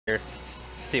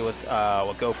see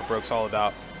what Go for Broke's all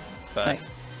about. But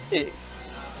Nice.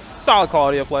 Solid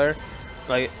Claudio player.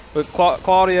 Like with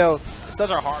Claudio, it's such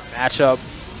a hard matchup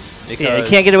because Yeah, you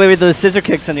can't get away with those scissor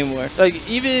kicks anymore. like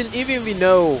even if you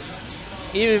know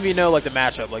like the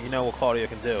matchup, like you know what Claudio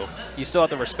can do, you still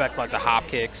have to respect like the hop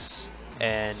kicks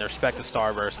and respect the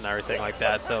starburst and everything like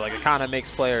that. So like it kind of makes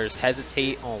players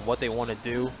hesitate on what they want to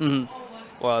do.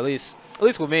 Mm-hmm. Well, at least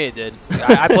with me it did.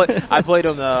 I played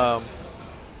him.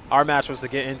 Our match was to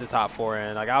get into top 4,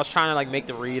 and like I was trying to like make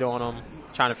the read on him,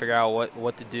 trying to figure out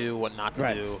what to do, what not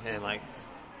to do, and like.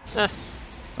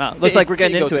 Wow, looks like we're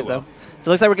getting into it though. So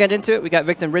it looks like we're getting into it. We got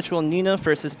Victim Ritual Nina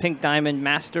versus Pink Diamond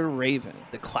Master Raven.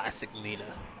 The classic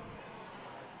Nina.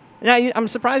 Now, I'm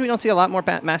surprised we don't see a lot more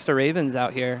Master Ravens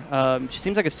out here. She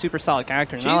seems like a super solid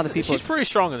character. Not a lot of people. She's pretty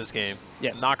strong in this game.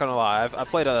 Yeah, not gonna lie. I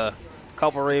played a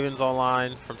couple Ravens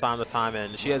online from time to time,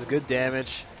 and she has good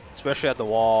damage, especially at the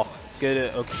wall. Good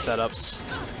at Oki setups,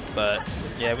 but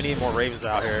yeah, we need more Ravens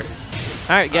out here.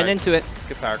 All right, getting into it.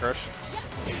 Good power crush.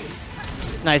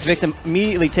 Nice. Victim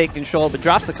immediately take control, but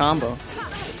drops the combo.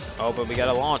 Oh, but we got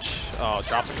a launch. Oh,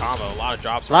 drops a combo. A lot of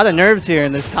drops. A lot of nerves here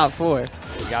in this top 4.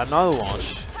 We got another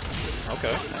launch.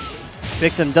 Okay. Nice.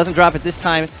 Victim doesn't drop it this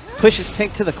time. Pushes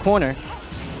Pink to the corner.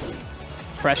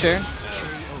 Pressure.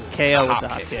 KO with the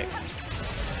hop kick.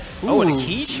 Oh, and a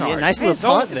key charge. Yeah, nice little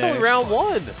taunt there. It's only round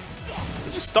 1.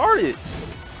 We just started.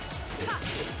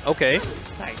 Okay.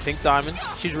 Nice. Pink Diamond.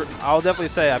 I'll definitely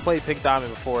say I played Pink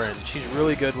Diamond before, and she's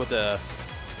really good with the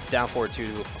down forward 2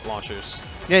 launchers.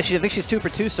 Yeah, I think she's 2 for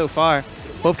 2 so far.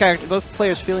 Both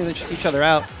players feeling each other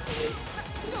out.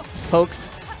 Pokes.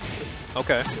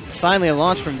 Okay. Finally a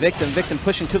launch from Victim. Victim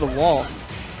pushing to the wall.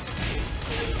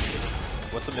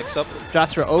 What's the mix-up?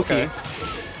 Drops for Oki. Okay.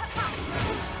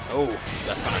 Oh,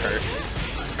 that's going to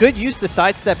hurt. Good use to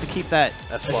sidestep to keep that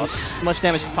as much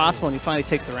damage as possible, and he finally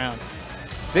takes the round.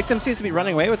 Victim seems to be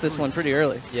running away with this one pretty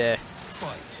early. Yeah.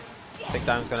 Pink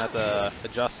Diamond's going to have to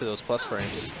adjust to those plus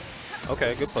frames.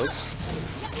 Okay, good pokes.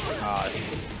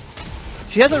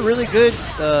 She has a really good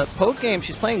poke game.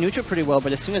 She's playing neutral pretty well,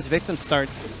 but as soon as Victim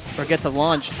starts or gets a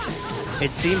launch,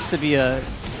 it seems to be a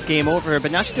game over.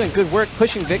 But now she's doing good work,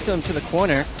 pushing Victim to the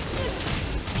corner.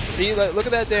 See, look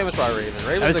at that damage by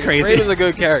Raven. That was crazy. Raven's a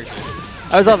good character.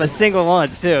 I was off a single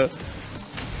launch, too.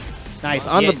 Nice.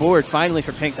 On the board, finally,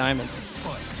 for Pink Diamond.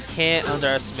 You can't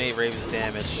underestimate Raven's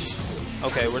damage.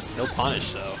 Okay, no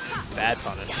punish, though. Bad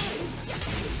punish.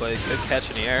 But good catch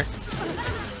in the air.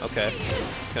 Okay.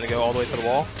 Gonna go all the way to the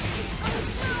wall.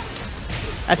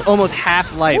 That's almost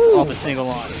half life off a single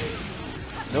launch.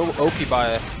 No Oki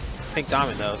by Pink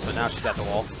Diamond, though, so now she's at the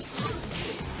wall.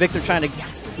 Victor trying to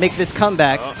make this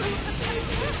comeback. Oh.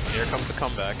 Here comes the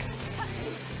comeback.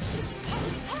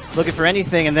 Looking for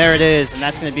anything, and there it is. And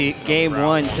that's going to be game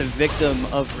 1 to Victim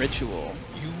of Ritual.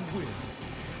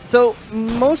 So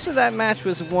most of that match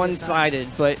was one-sided,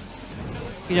 but,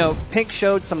 you know, Pink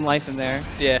showed some life in there.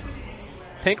 Yeah.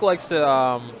 Pink likes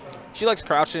to, she likes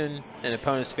crouching in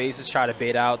opponent's faces, try to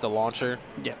bait out the launcher.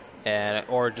 Yeah. And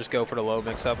or just go for the low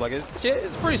mix-up. Like, it's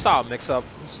a pretty solid mix-up.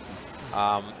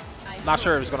 Not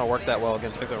sure if it's going to work that well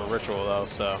against Victim of Ritual, though.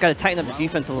 So just got to tighten up the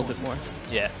defense a little bit more.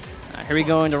 Yeah. All right, here we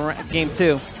go into game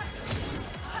 2.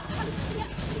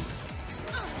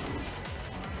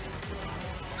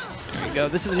 There we go.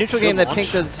 This is the neutral game that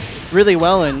Pink does really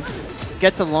well in.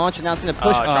 Gets a launch, and now it's going to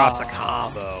push. Drops a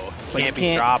combo. Can't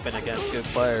be dropping against good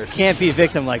players. Can't be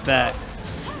Victim like that.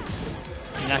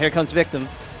 And now here comes Victim.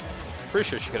 Pretty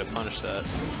sure she could have punished that.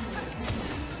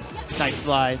 Nice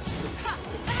slide.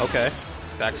 Okay.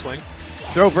 Backswing.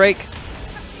 Throw break.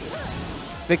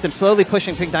 Victim slowly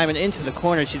pushing Pink Diamond into the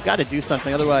corner. She's got to do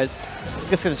something, otherwise it's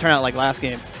just going to turn out like last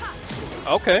game.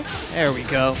 Okay. There we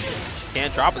go. She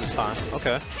can't drop it this time.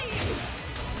 Okay.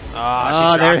 She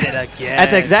dropped it again.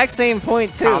 At the exact same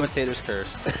point, too. Commentator's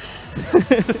curse.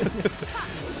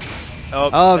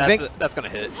 That's going to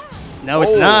hit. No,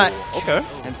 it's not. Okay.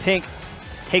 And Pink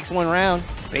takes one round.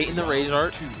 Baiting the rage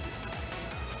art.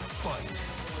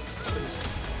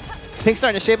 Pink's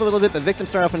starting to shape a little bit, but Victim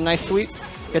started off with a nice sweep.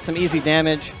 Get some easy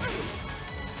damage.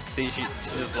 See, she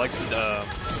just likes to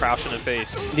crouch in the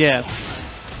face. Yeah.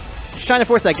 She's trying to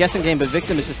force that guessing game, but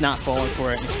Victim is just not falling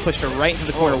for it. And she's pushed her right into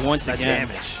the corner once again.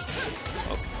 Damage.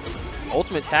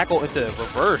 Ultimate tackle into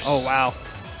reverse. Oh, wow.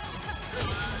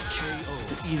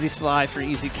 Easy slide for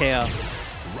easy KO.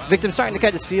 Victim starting to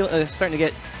get his starting to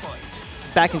get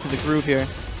back into the groove here.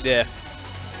 Yeah.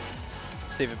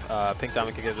 See if Pink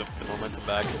Diamond can get the momentum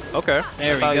back. Okay.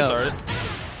 There That's we how go. Started.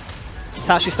 That's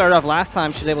how she started off last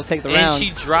time. She was able to take the round. And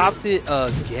she dropped it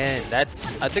again. I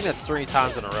think that's 3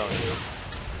 times in a row.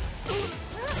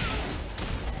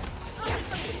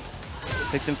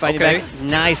 Victim fighting Okay. back.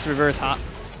 Nice reverse hop.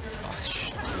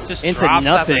 Just Into drops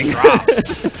after nothing.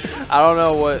 drops. I don't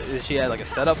know what she had, like a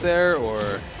setup there,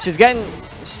 or She's getting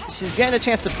a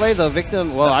chance to play though.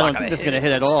 Victim. Well, That's I not don't gonna think this is hit. going to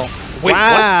hit at all. Wait,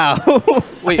 wow.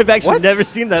 Wait, I've actually what? never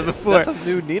seen that before. That's a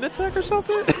new Nina tech or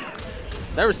something.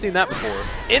 Never seen that before.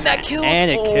 And that killed.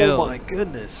 And it killed. Oh my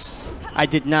goodness. I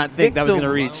did not think that was going to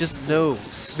reach. Just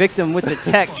knows. Victim with the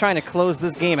tech trying to close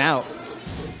this game out.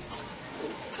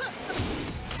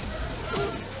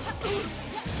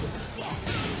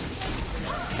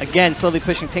 Again, slowly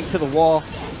pushing Pink to the wall.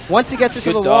 Once he gets her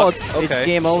to Good the wall, duck. it's Okay.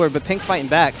 game over, but Pink fighting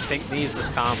back. Pink needs this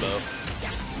combo.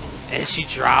 And she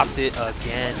dropped it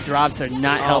again. Drops are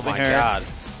not Oh helping my her god.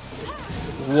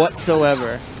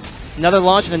 whatsoever. Another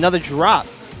launch and another drop.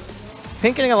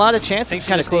 Pink getting a lot of chances Pink to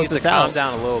kind of just close needs this to calm out.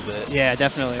 down a little bit. Yeah,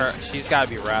 definitely. She's got to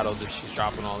be rattled if she's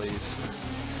dropping all these.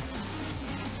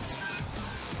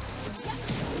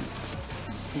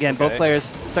 Again, both Okay. players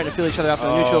starting to feel each other out for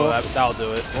the neutral. That'll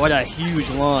do it. What a huge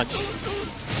launch.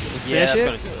 Let's Yeah, finish that's it.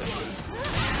 going to do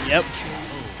it. Yep.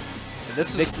 And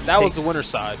this Vic- is, that was takes- the winner's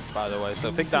side, by the way.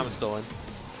 So Pink Diamond's still in.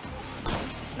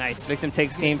 Nice. Victim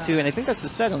takes game 2, and I think that's the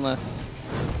set unless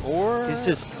Or he's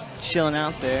just chilling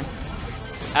out there.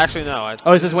 actually no.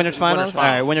 Oh, is this winner's finals? All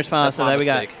right, winner's finals. That's So my that we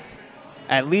got mistake.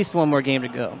 at least one more game to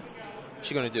go. Is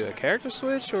she going to do a character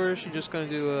switch, or is she just going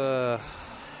to do a?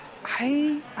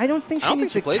 I don't think I she don't think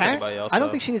needs she a plays character. anybody else, I don't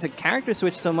though. think she needs a character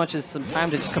switch so much as some time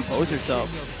to just compose herself.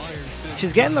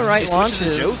 She's getting the right She switches to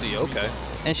launches, Josie. Okay.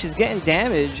 and she's getting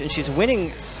damage, and she's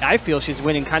winning. I feel she's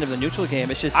winning kind of the neutral game.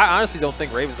 It's just I honestly don't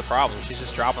think Raven's the problem. She's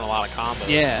just dropping a lot of combos.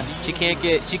 Yeah. She can't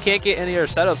get any of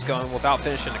her setups going without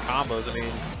finishing the combos. I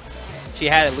mean, she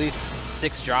had at least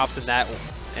 6 drops in that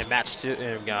in match 2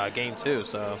 in game 2.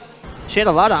 So she had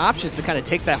a lot of options to kind of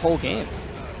take that whole game.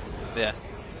 yeah.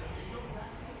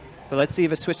 But let's see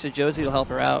if a switch to Josie will help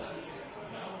her out.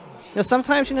 You know,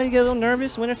 sometimes you get a little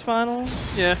nervous. Winner's final.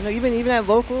 Yeah. You know, even at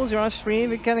locals, you're on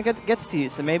stream, it kind of gets to you.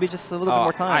 So maybe just a little bit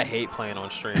more time. I hate playing on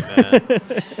stream,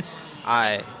 man.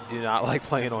 I do not like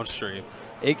playing on stream.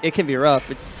 It can be rough.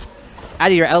 It's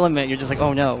out of your element. You're just like,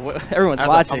 oh no, everyone's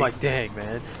watching. I'm like, dang,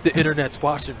 man, the internet's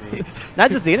watching me.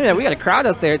 Not just the internet, we got a crowd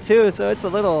out there too. So it's a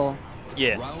little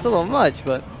much.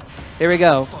 But here we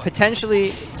go.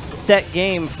 Potentially set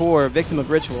game for Victim of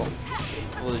Ritual.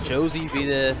 Will Josie be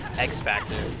the X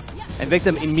factor? And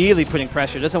Victim immediately putting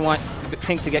pressure. Doesn't want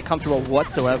Pink to get comfortable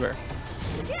whatsoever.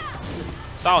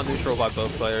 Solid neutral by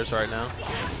both players right now.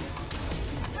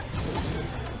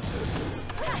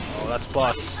 Oh, that's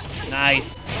plus.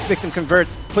 Nice. Victim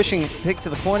converts, pushing Pink to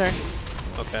the corner.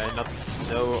 Okay,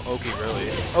 no Oki really.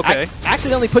 Okay.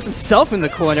 Accidentally puts himself in the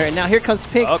corner, and now here comes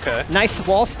Pink. Okay. Nice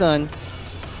wall stun,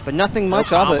 but nothing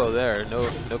much no of combo it. there.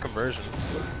 No conversion.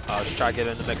 Should try to get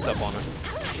in the mix up on her.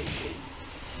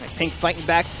 Right, Pink fighting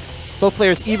back. Both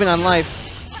players even on life.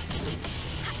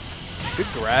 Good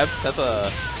grab. That's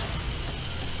a.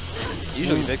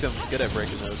 Usually Victim's good at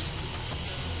breaking those.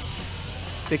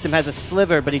 Victim has a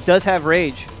sliver, but he does have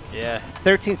rage. Yeah.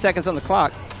 13 seconds on the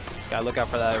clock. Gotta look out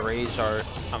for that rage art.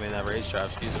 That rage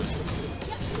trap. Excuse me.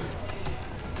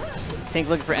 Pink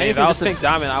looking for Hey, anything. if I was just to- Pink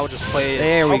Diamond, I would just play it.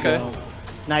 There we Okay. go.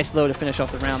 Nice low to finish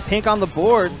off the round. Pink on the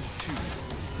board.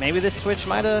 Maybe this switch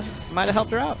might have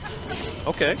helped her out.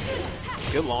 Okay.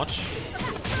 Good launch.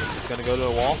 It's gonna go to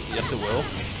the wall. Yes, it will.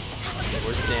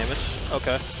 Where's the damage?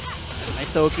 Okay.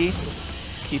 Nice Oki.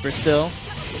 Keep her still.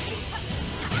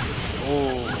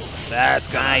 Oh, that's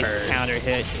gonna Nice hurt. counter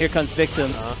hit. Here comes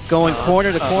Victim. Going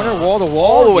corner to corner, wall to wall.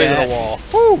 All the way to the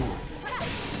Yes. wall. Woo.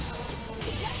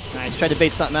 Nice. Try to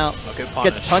bait something out. Okay,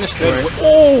 punish. Gets punished for it.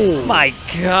 Oh My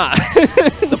God.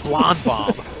 the blonde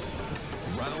bomb.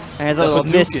 And has a The little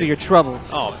miss Hadouken. for your troubles.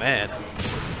 Oh man.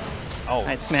 Oh,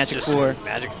 Nice Magic just 4.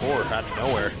 Magic 4 out of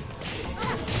nowhere.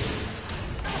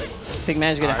 Pink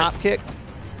managed to get a Alright. hop kick.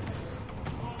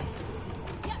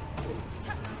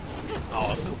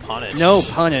 Oh, no punish. No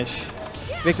punish.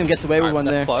 Victim gets away with Alright, one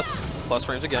that's there. plus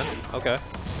frames again. Okay.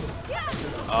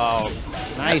 Oh,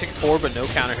 Nice. Magic 4, but no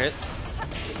counter hit.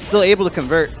 Still able to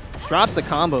convert. Drops the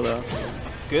combo though.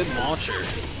 Good launcher.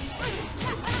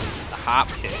 The hop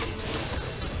kick.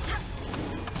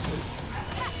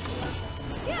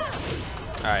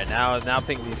 All right, now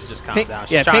Pink needs to just calm Pink- down.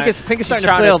 yeah, Pink is starting to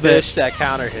trying flail a bit. fish that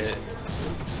counter hit.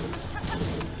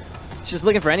 She's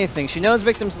looking for anything. She knows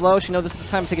Victim's low. She knows this is the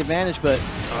time to take advantage, but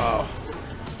Oh,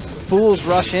 fools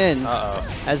rush in, uh-oh.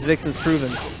 as Victim's proven.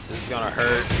 This is gonna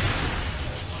hurt.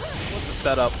 What's the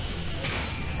setup?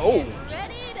 Oh,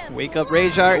 Wake Up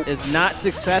Rage Art is not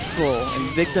successful,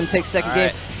 and Victim takes second All game.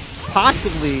 right.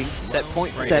 Possibly set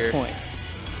point right set here. point.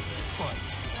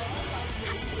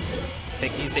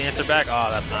 Pink needs to answer back.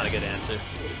 Oh, that's not a good answer.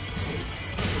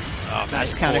 Oh,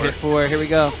 nice counter hit forward. Here we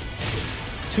go.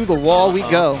 To the wall we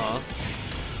go.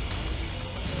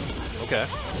 Okay.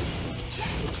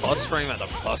 Plus frame at the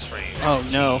plus frame. Oh,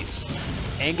 no. Jeez.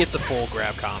 And gets a full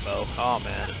grab combo. Oh,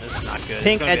 man. This is not good.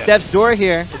 Pink at death's door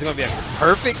here. It's going to be a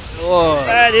perfect. Oh.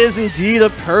 That is indeed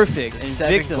a perfect. And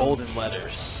 7 Victim golden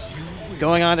letters.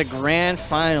 going on to grand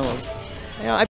finals. You know,